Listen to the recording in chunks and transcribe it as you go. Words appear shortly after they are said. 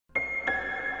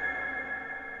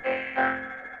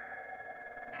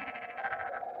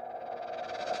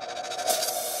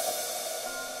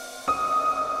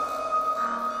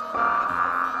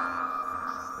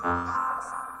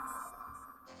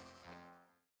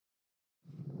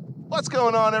What's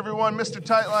going on, everyone? Mr.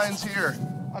 Tightline's here.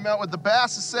 I'm out with the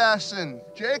bass assassin,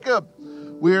 Jakub.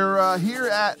 We're here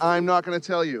at, I'm not gonna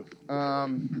tell you.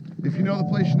 If you know the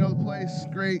place, you know the place.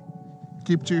 Great,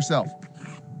 keep it to yourself.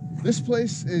 This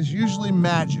place is usually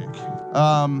magic.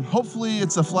 Hopefully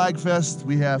it's a flag fest.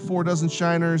 We have 4 dozen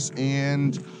shiners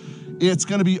and it's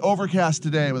gonna be overcast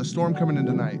today with a storm coming in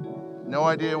tonight. No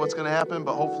idea what's gonna happen,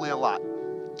 but hopefully a lot.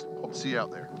 Hope to see you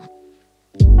out there.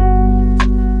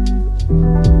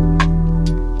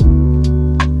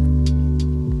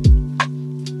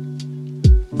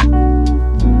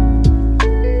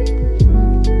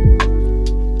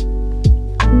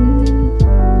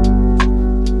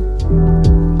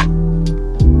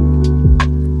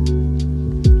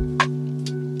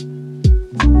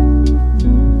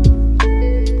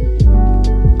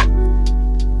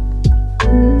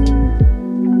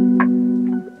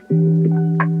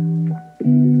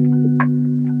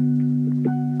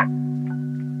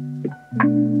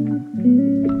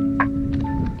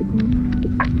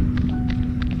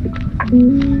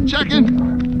 Checking.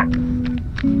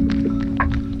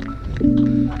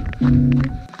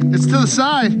 It's to the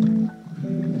side.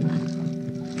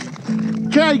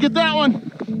 Okay, get that one.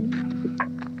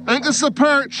 I think this is a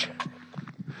perch.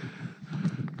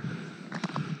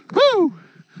 Woo!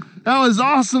 That was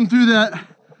awesome through that.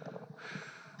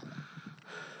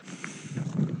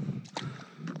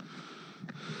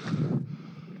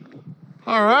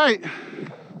 All right.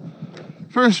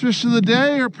 First fish of the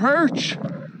day, or perch.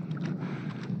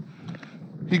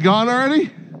 He gone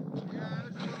already?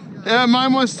 Yeah,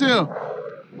 mine was too.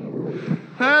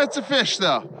 It's a fish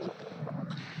though.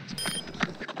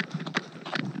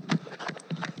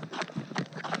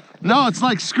 No, it's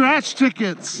like scratch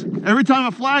tickets every time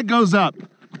a flag goes up.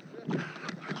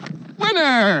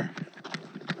 Winner!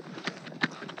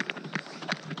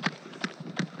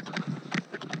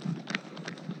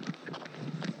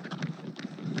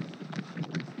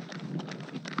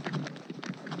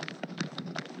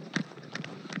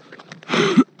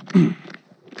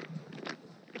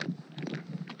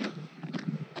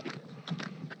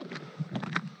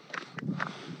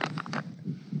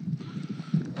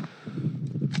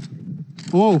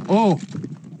 Oh, oh.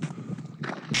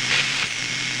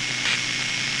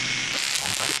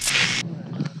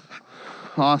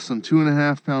 Awesome,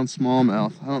 2.5 pound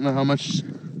smallmouth. I don't know how much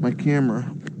my camera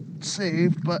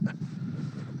saved, but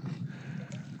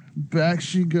back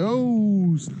she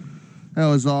goes. That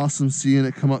was awesome seeing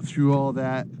it come up through all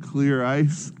that clear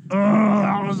ice. Oh,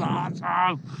 that was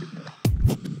awesome.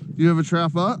 You have a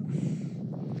trap up?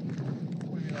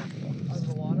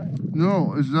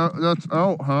 No, is that's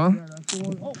out, huh? Yeah, that's the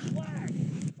one. Oh,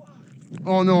 flag! Fuck.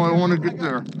 Oh no, I want to get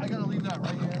there. I gotta leave that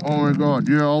right here. Oh my god,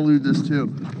 yeah, I'll leave this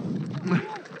too.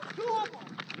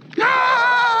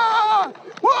 Yeah!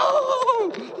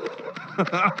 Woo!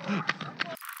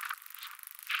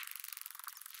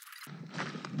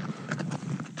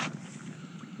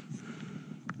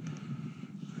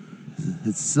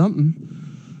 It's something.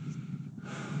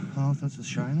 Oh, that's a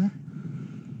shiner?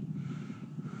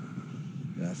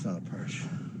 Yeah, that's not a perch.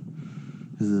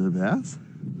 Is it a bass?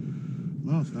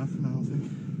 No, it's nothing, I don't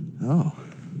think. Oh.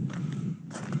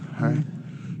 All right.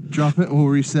 Drop it and we'll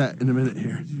reset in a minute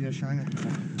here. Did you get a shiner?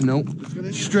 Nope.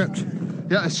 Stripped.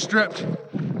 Yeah, it's stripped.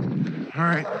 All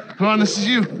right. Come on, this is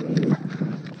you.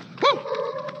 Woo!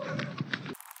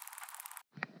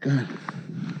 Good.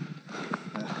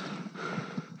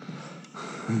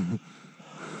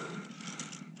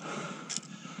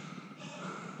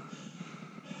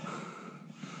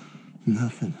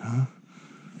 Nothing, huh?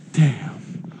 Damn.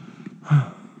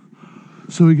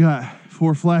 So we got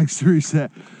 4 flags to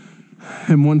reset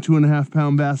and 1 2.5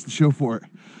 pound bass to show for it.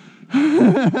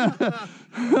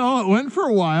 Oh, it went for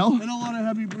a while. And a lot of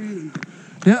heavy breathing.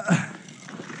 Yeah.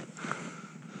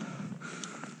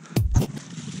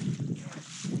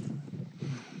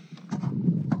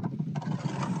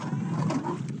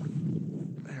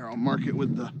 Here, I'll mark it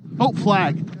with the, oh,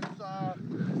 flag.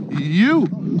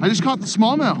 I just caught the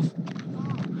smallmouth.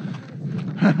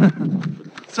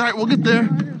 It's all right, we'll get there.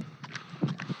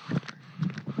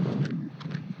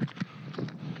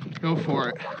 Go for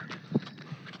it.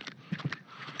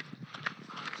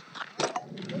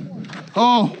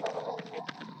 Oh.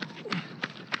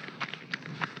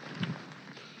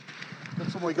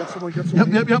 Got someone.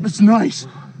 Yep, it's nice.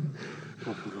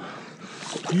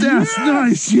 That's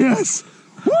nice, yes.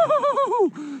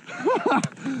 Woo!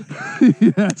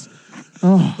 Yes.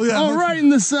 Oh, yeah, oh, right in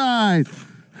the side.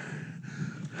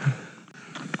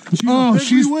 Oh,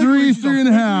 she's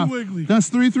 3.5. That's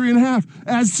 3.5.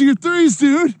 Adds to your 3s,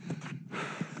 dude.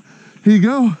 Here you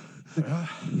go.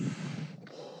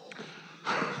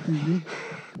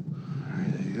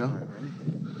 you go. All right, ready?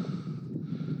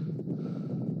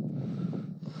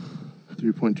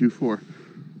 3.24.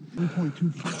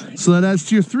 3.24. So that adds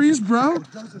to your threes, bro.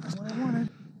 It does. It's what I wanted.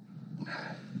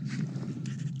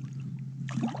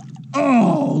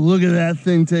 Oh, look at that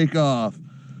thing take off.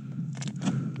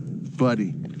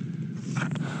 Buddy.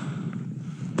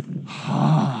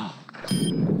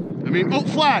 I mean, oh,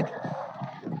 flag.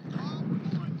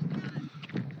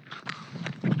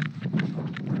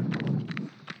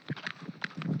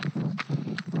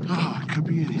 Oh, it could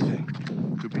be anything.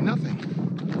 Could be nothing.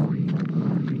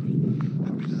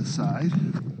 Could be to the side.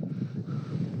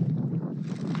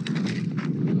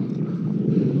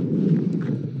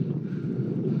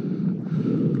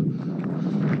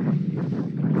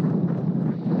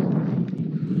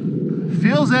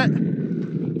 Feels it.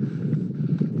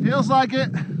 Feels like it.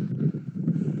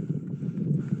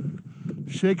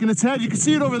 Shaking its head. You can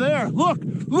see it over there. Look,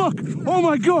 look. Oh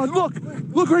my God, look.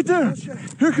 Look right there.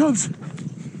 Here it comes.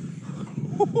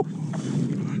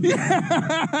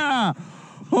 Yeah.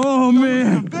 Oh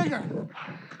man. Bigger.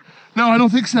 No, I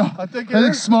don't think so. I think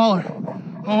it's smaller.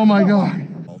 Oh my God.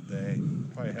 All day.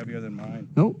 Probably heavier than mine.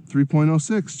 Nope,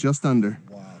 3.06, just under.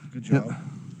 Wow. Good job. Yep.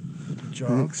 Good job.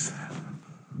 Thanks.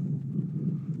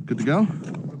 Good to go?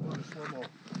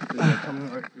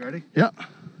 Ready? Yeah.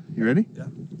 You ready? Yeah.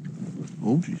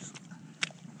 Oh, jeez.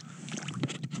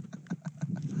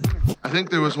 I think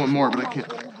there was one more, but I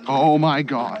can't. Oh my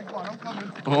God.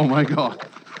 Oh my God.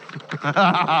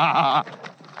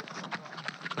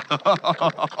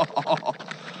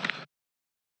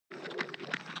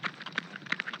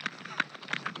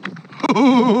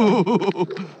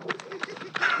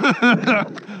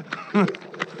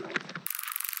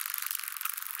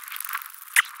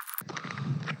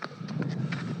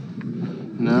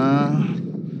 No,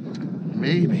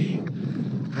 maybe.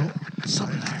 Oh,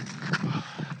 something there.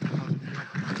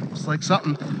 It's like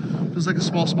something. Feels like a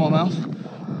smallmouth.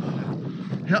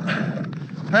 Yep.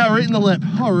 Yeah, right in the lip.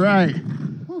 All right.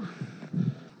 Woo.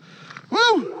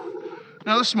 Woo!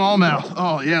 Another smallmouth.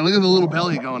 Oh yeah, look at the little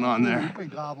belly going on there. Big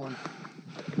goblin.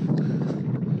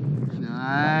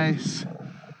 Nice.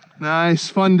 Nice.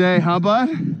 Fun day, huh, bud?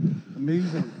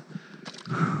 Amazing.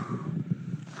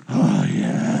 Oh,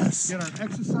 yes. Get our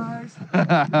exercise.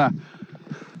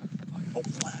 Oh,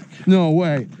 flag. No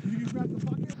way. You can grab the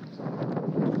bucket.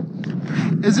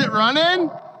 Is it running?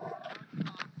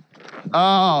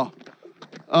 Oh.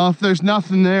 Oh, if there's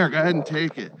nothing there, go ahead and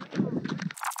take it.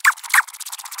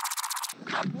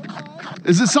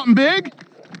 Is this something big?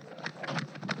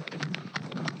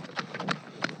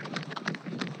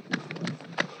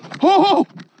 Oh,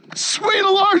 sweet, a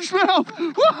largemouth!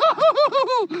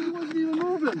 Whoa! He wasn't even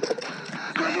moving.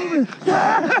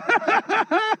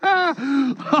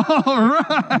 All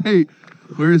right.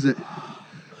 Where is it?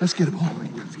 Let's get a ball.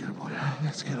 Let's get a ball.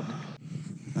 Let's get a ball.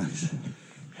 Nice.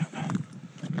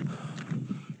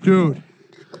 Dude.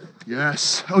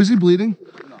 Yes. Oh, is he bleeding?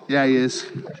 No. Yeah, he is.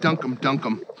 Dunk him, dunk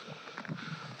him.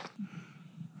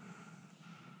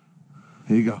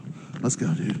 Here you go. Let's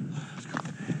go, dude. Let's go.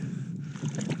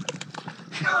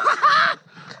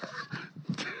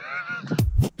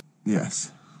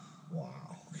 Yes.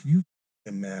 Wow. Can you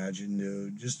imagine,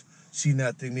 dude? Just seeing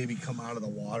that thing maybe come out of the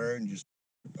water and just...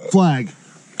 Flag.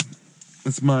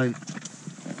 That's mine.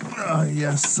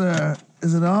 Yes, sir.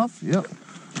 Is it off? Yep.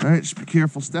 All right, just be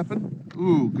careful stepping.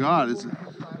 Ooh, God,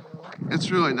 it's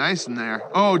really nice in there.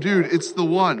 Oh, dude, it's the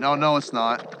one. No, it's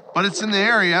not. But it's in the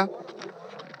area.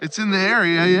 It's in the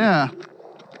area, yeah.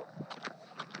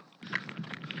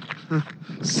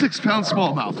 6 pound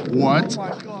smallmouth. What? Oh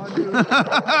my God,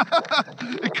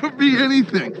 dude. It could be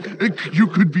anything. You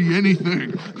could be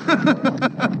anything.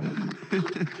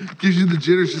 Gives you the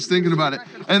jitters just thinking about it.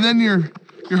 And then your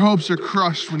hopes are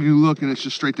crushed when you look and it's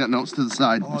just straight down. No, it's to the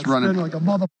side. Oh, it's running. like a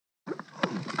mother.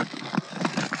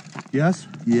 Yes?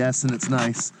 Yes, and it's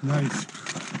nice. Nice.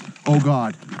 Oh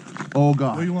God. Oh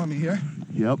God. Where you want me here?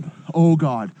 Yep. Oh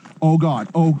God. Oh God.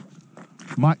 Oh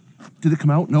my. Did it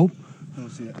come out? Nope. I don't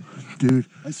see it. Dude.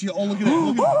 I see it. Oh, look at it.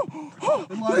 Look at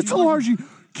it. It's a largie.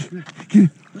 Get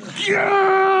it.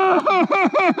 Yeah!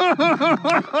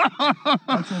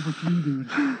 That's over 3, dude.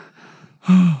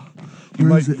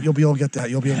 Where is it? You'll be able to get that.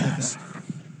 You'll be able to get that.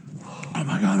 Oh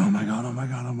my God. Oh my God. Oh my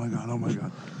God. Oh my God. Oh my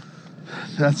God.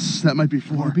 That might be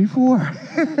 4. Might be 4.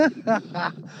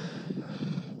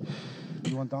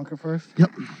 You want Dunker first?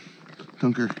 Yep.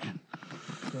 Dunker.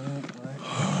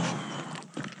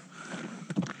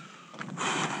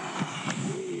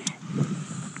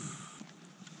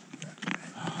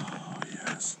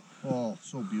 Oh,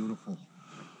 so beautiful.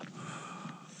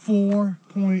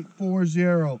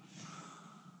 4.40.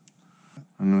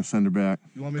 I'm gonna send her back.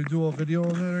 You want me to do a video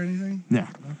of it or anything? Yeah.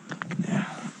 Yeah.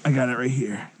 I got it right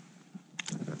here.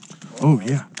 Oh,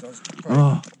 yeah.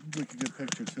 Oh. We could get a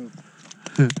picture too.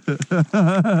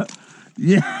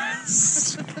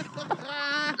 Yes.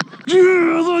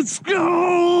 Yeah, let's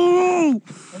go.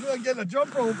 I'm gonna get a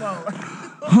jump rope out.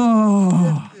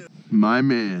 Oh, my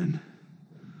man.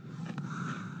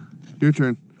 Your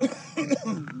turn.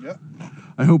 Yep.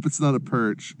 I hope it's not a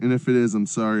perch, and if it is, I'm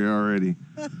sorry already.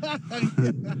 Yeah,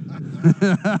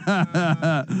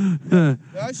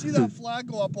 I see that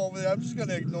flag go up over there. I'm just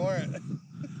gonna ignore it.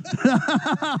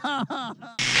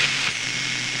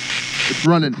 It's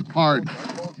running hard.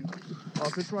 Oh,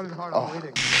 if it's running hard, I'm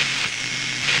waiting.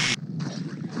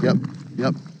 Yep,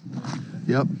 yep,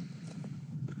 yep.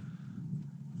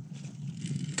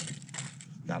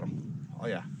 Got him. Oh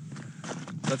yeah.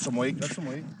 That's some weight. That's some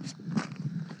weight.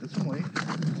 That's some weight.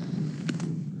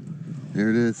 There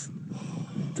it is.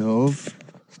 Dove.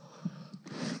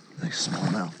 Nice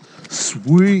smallmouth.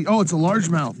 Sweet. Oh, it's a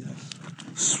largemouth. Yes.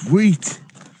 Sweet.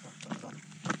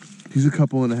 He's a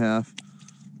couple and a half.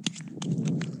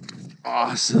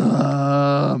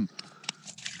 Awesome.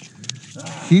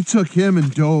 He took him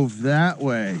and dove that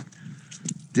way.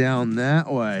 Down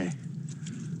that way.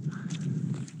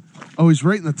 Oh, he's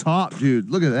right in the top, dude.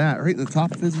 Look at that. Right in the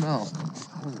top of his mouth.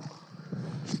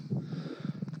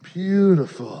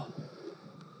 Beautiful.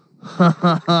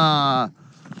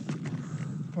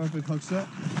 Perfect hook set.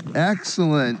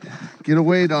 Excellent. Get a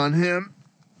weight on him.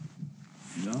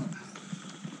 Yeah.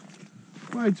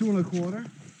 Probably 2 1/4.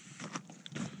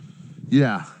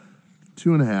 Yeah. 2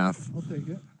 1/2. I'll take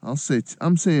it.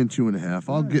 I'm saying 2 1/2.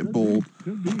 I'll get bold.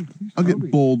 Could be. I'll get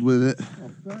bold with it.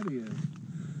 Oh, fat he is.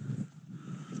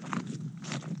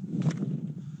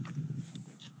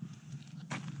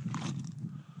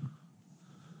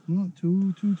 Come on,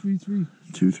 2, 2, 3, 3.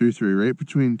 2, 3, 3. Right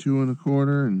between 2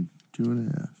 1/4 and 2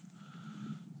 1/2.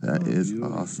 That is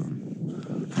beautiful.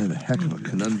 awesome. I have a heck of a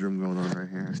conundrum going on right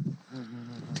here.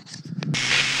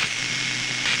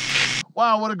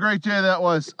 Wow, what a great day that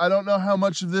was. I don't know how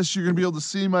much of this you're going to be able to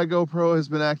see. My GoPro has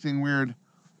been acting weird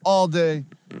all day.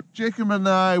 Jacob and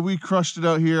I, we crushed it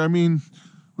out here. I mean,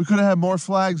 we could have had more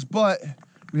flags, but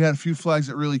we had a few flags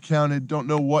that really counted. Don't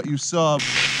know what you saw.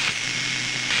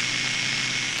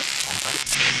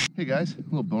 Hey guys, a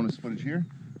little bonus footage here.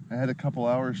 I had a couple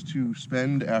hours to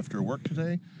spend after work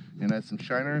today, and I had some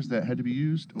shiners that had to be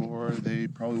used, or they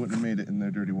probably wouldn't have made it in their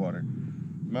dirty water.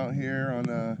 I'm out here on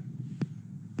a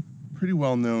pretty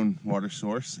well-known water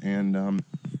source, and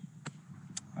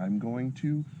I'm going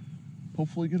to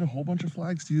hopefully get a whole bunch of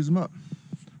flags to use them up.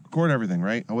 Record everything,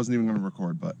 right? I wasn't even going to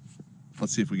record, but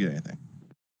let's see if we get anything.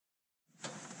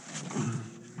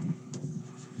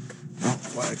 Oh,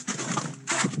 flag.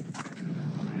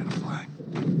 I got a flag.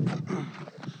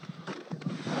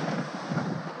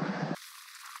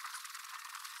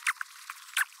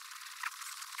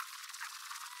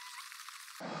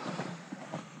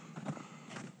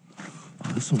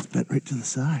 Oh, this one's bent right to the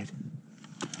side.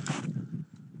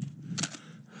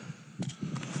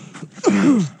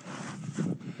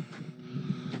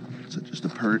 Is it just a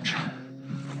perch?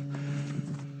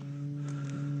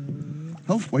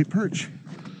 Oh, white perch.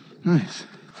 Nice.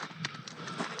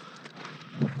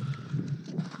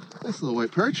 Nice little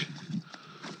white perch.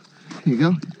 Here you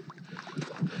go.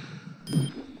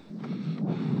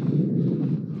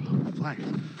 Flag.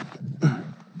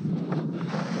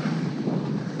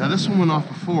 Now this one went off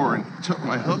before and took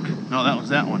my hook. No, that was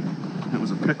that one. It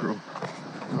was a pickerel.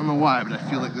 I don't know why, but I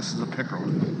feel like this is a pickerel.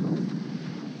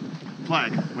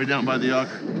 Flag, way down by the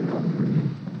auger.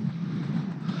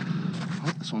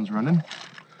 Oh, this one's running.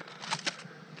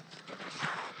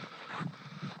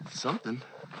 Something.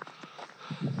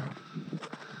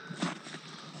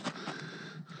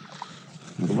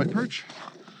 Another white perch.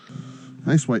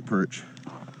 Nice white perch.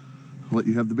 I'll let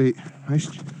you have the bait.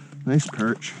 Nice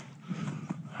perch.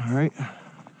 All right.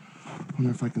 Wonder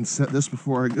if I can set this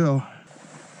before I go.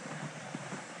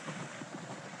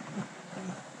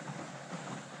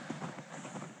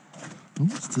 Oh,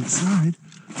 it's to the side.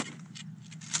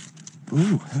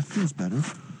 Oh, that feels better.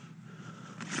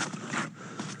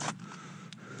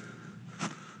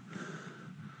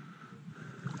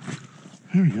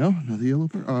 There we go. Another yellow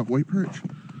white perch.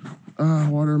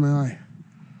 Water in my eye.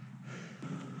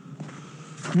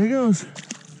 There he goes.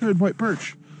 Third white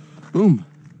perch. Boom.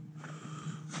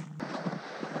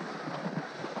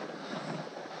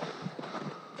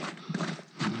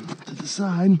 To the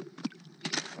side.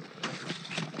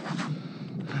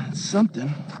 That's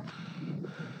something.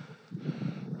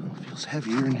 Oh, feels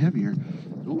heavier and heavier.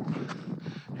 Ooh,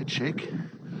 head shake.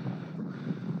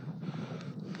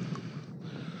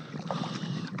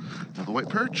 Another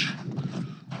white perch.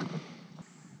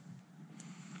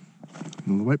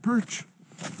 Another white perch.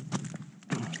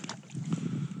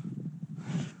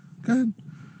 Good.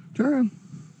 Turn around.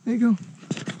 There you go.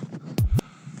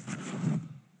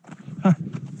 Huh.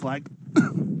 Flag.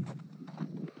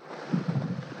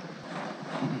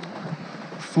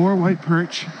 4 white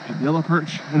perch, a yellow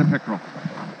perch, and a pickerel.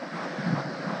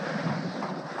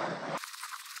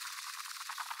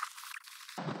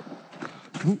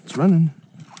 Oh, it's running.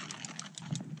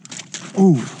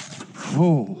 Oh,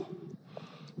 oh.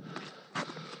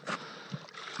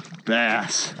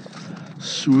 Bass.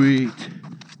 Sweet.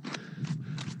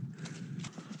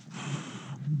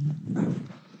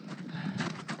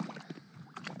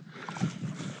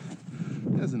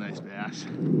 That's a nice bass.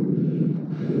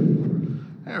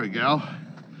 There we go.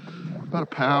 About a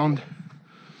pound.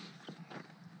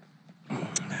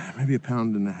 Maybe a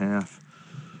pound and a half.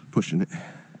 Pushing it.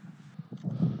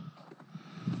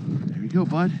 There we go,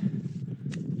 bud.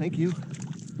 Thank you.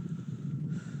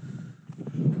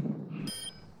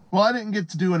 Well, I didn't get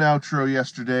to do an outro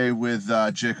yesterday with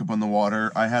Jakub on the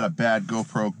water. I had a bad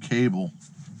GoPro cable.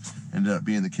 Ended up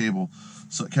being the cable.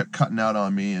 So it kept cutting out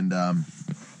on me and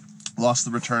lost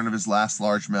the return of his last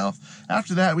largemouth.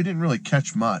 After that, we didn't really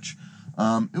catch much.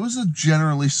 It was a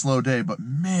generally slow day, but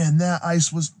man, that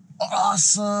ice was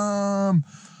awesome.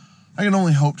 I can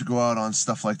only hope to go out on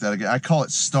stuff like that again. I call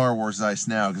it Star Wars ice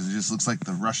now because it just looks like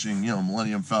the rushing,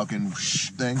 Millennium Falcon whoosh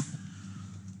thing.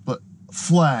 But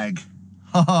flag.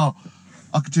 I'll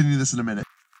continue this in a minute.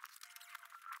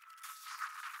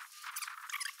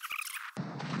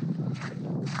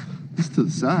 Just to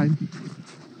the side.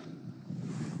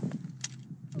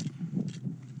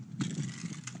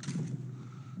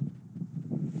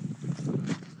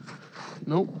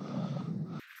 Nope.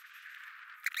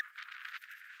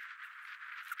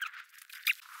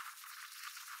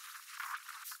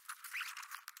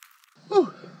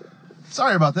 Whew.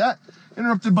 Sorry about that.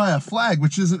 Interrupted by a flag,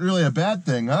 which isn't really a bad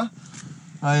thing, huh?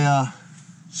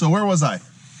 So where was I?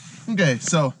 Okay,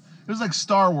 so it was like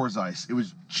Star Wars ice. It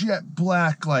was jet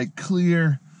black, like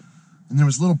clear, and there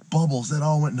was little bubbles that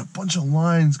all went in a bunch of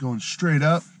lines going straight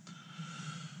up.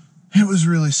 It was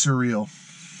really surreal.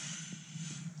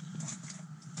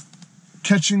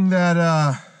 Catching that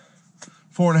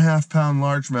 4.5 pound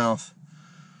largemouth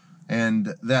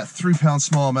and that 3 pound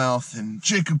smallmouth, and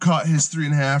Jakub caught his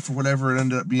 3.5 or whatever it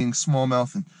ended up being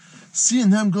smallmouth, and seeing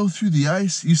them go through the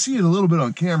ice, you see it a little bit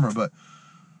on camera, but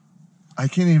I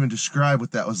can't even describe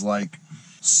what that was like.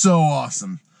 So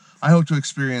awesome. I hope to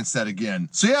experience that again.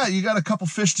 So yeah, you got a couple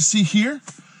fish to see here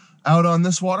out on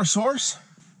this water source.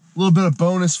 A little bit of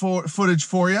bonus footage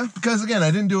for you, because again,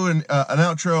 I didn't do an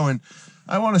outro, and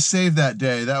I want to save that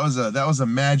day. That was a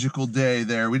magical day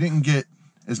there. We didn't get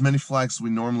as many flags as we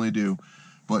normally do,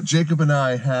 but Jakub and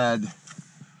I had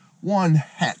one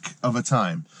heck of a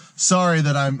time. Sorry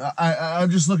that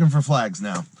I'm just looking for flags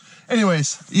now.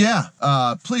 Anyways, yeah,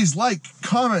 please like,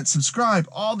 comment, subscribe,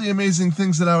 all the amazing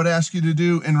things that I would ask you to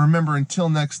do, and remember, until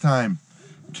next time,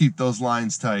 keep those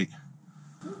lines tight.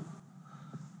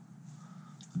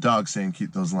 The dog's saying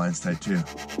keep those lines tight too.